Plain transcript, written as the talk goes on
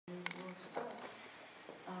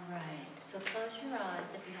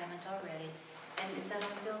eyes if you haven't already. And is that on,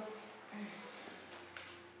 Bill?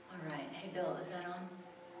 All right. Hey, Bill, is that on?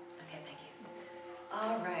 Okay, thank you.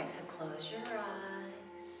 All right, so close your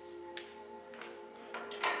eyes.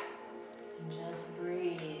 And just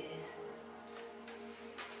breathe.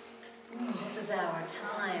 This is our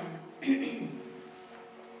time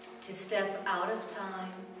to step out of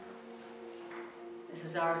time. This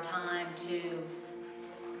is our time to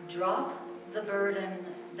drop the burden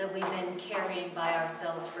that we've been carrying by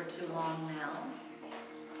ourselves for too long now.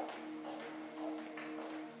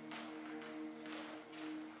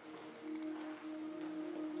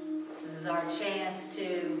 This is our chance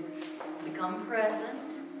to become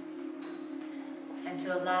present and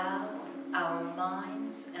to allow our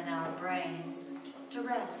minds and our brains to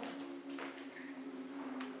rest.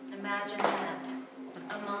 Imagine that,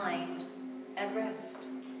 a mind at rest.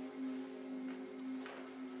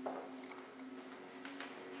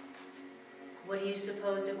 What do you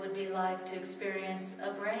suppose it would be like to experience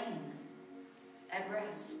a brain at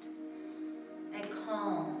rest? A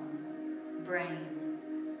calm brain,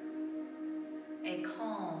 a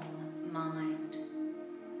calm mind.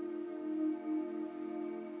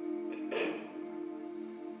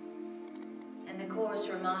 And the Course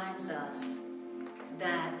reminds us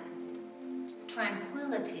that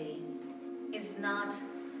tranquility is not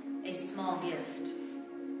a small gift.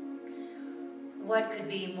 What could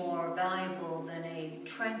be more valuable than a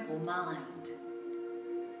tranquil mind?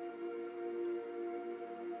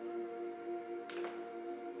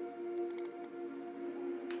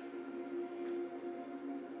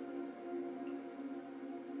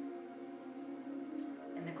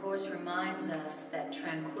 And the Course reminds us that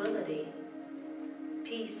tranquility,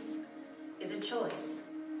 peace, is a choice.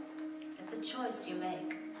 It's a choice you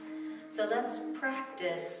make. So let's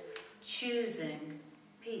practice choosing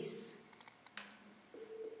peace.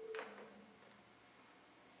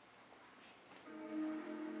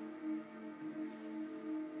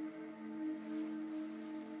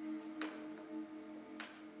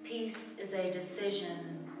 Peace is a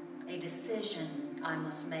decision I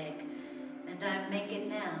must make, and I make it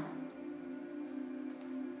now.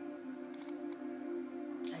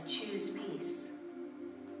 I choose peace.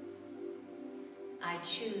 I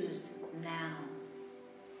choose now.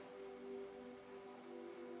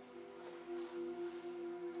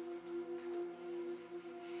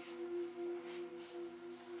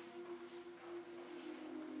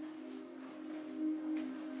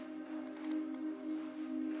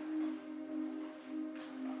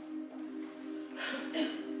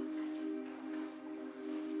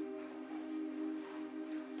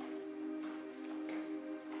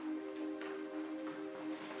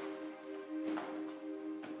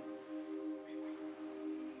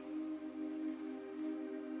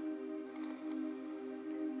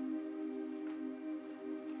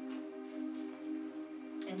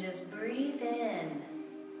 And just breathe in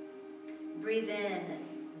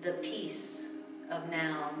the peace of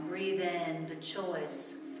now. Breathe in the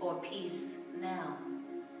choice for peace now.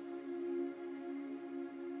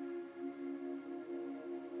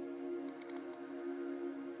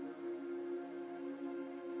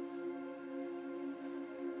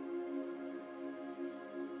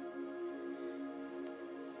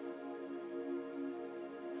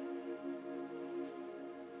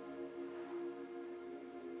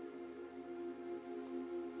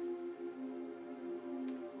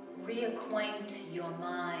 Reacquaint your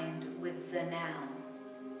mind with the now.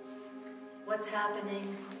 What's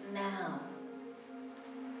happening now?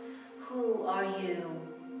 Who are you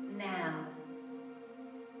now?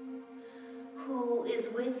 Who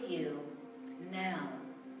is with you now?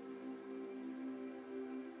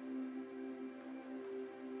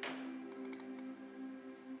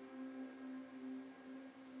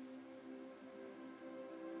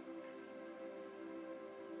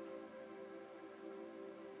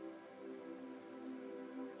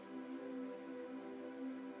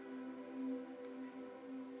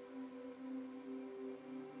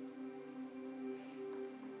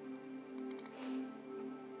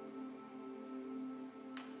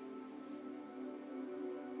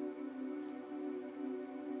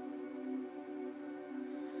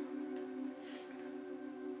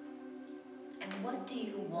 And what do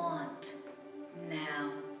you want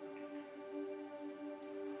now?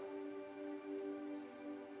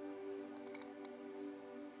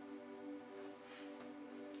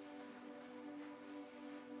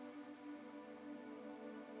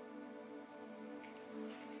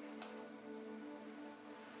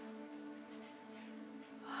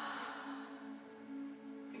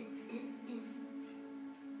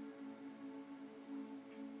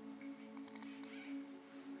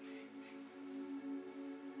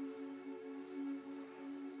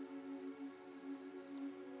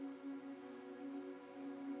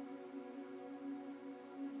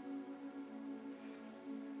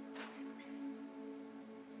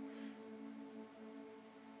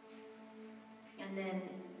 And then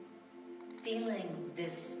feeling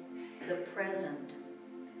this, the present.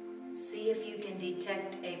 See if you can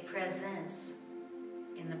detect a presence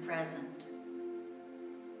in the present.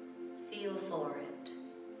 Feel for it.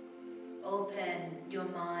 Open your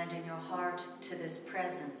mind and your heart to this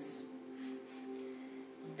presence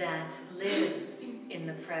that lives in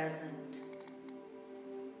the present.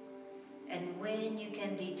 And when you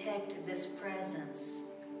can detect this presence,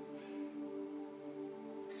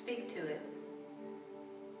 speak to it.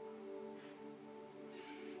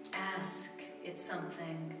 Ask it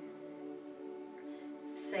something.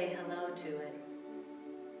 Say hello to it.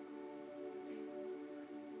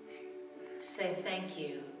 Say thank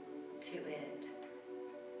you to it.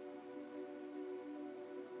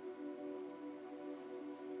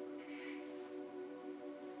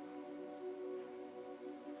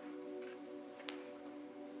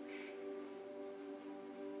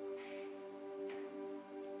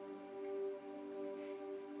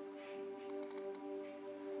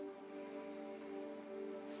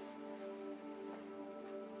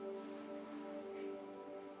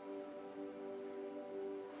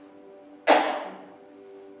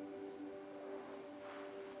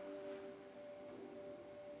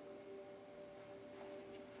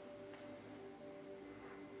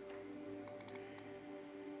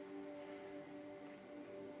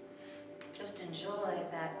 Just enjoy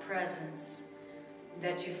that presence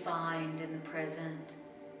that you find in the present.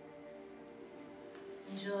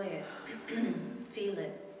 Enjoy it. Feel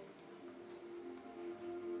it.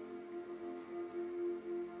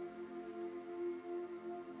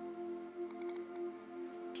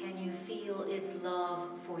 Can you feel its love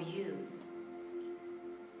for you?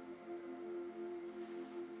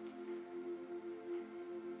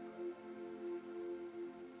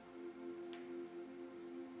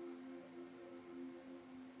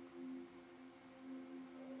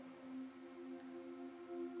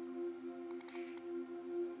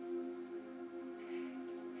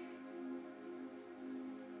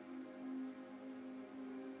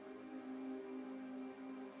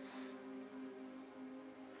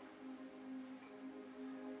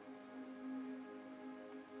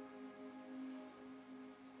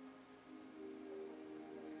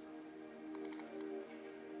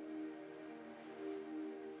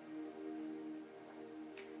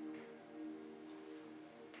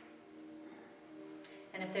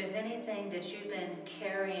 And if there's anything that you've been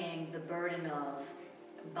carrying the burden of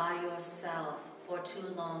by yourself for too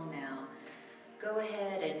long now, go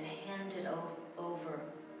ahead and hand it over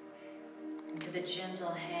into the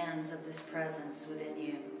gentle hands of this presence within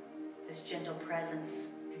you, this gentle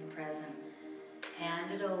presence in the present.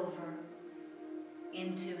 Hand it over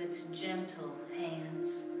into its gentle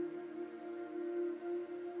hands.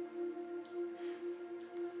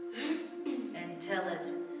 And tell it,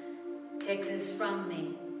 take this from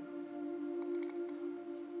me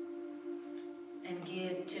and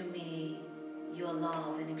give to me your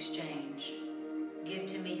love in exchange. Give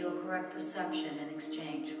to me your correct perception in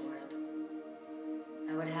exchange for it.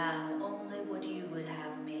 I would have only what you would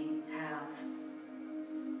have me have.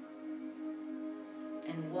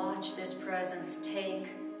 And watch this presence take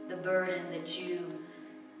the burden that you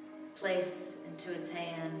place into its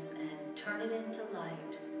hands and turn it into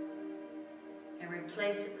light. And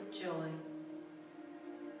replace it with joy.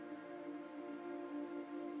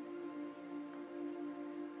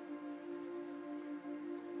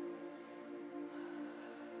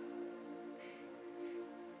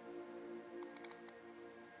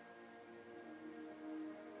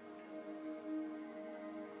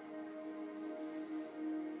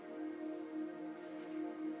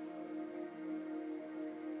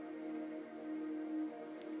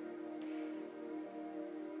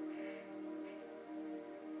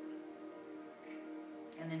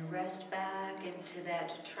 And then rest back into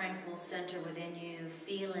that tranquil center within you,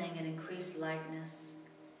 feeling an increased lightness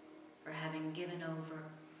for having given over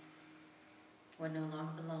what no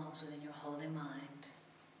longer belongs within your holy mind.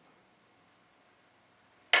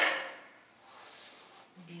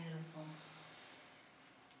 Beautiful.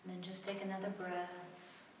 And then just take another breath.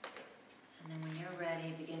 And then when you're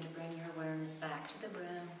ready, begin to bring your awareness back to the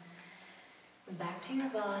room, back to your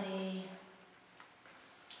body.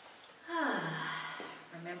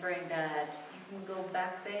 Remembering that you can go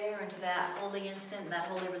back there into that holy instant, that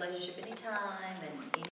holy relationship anytime and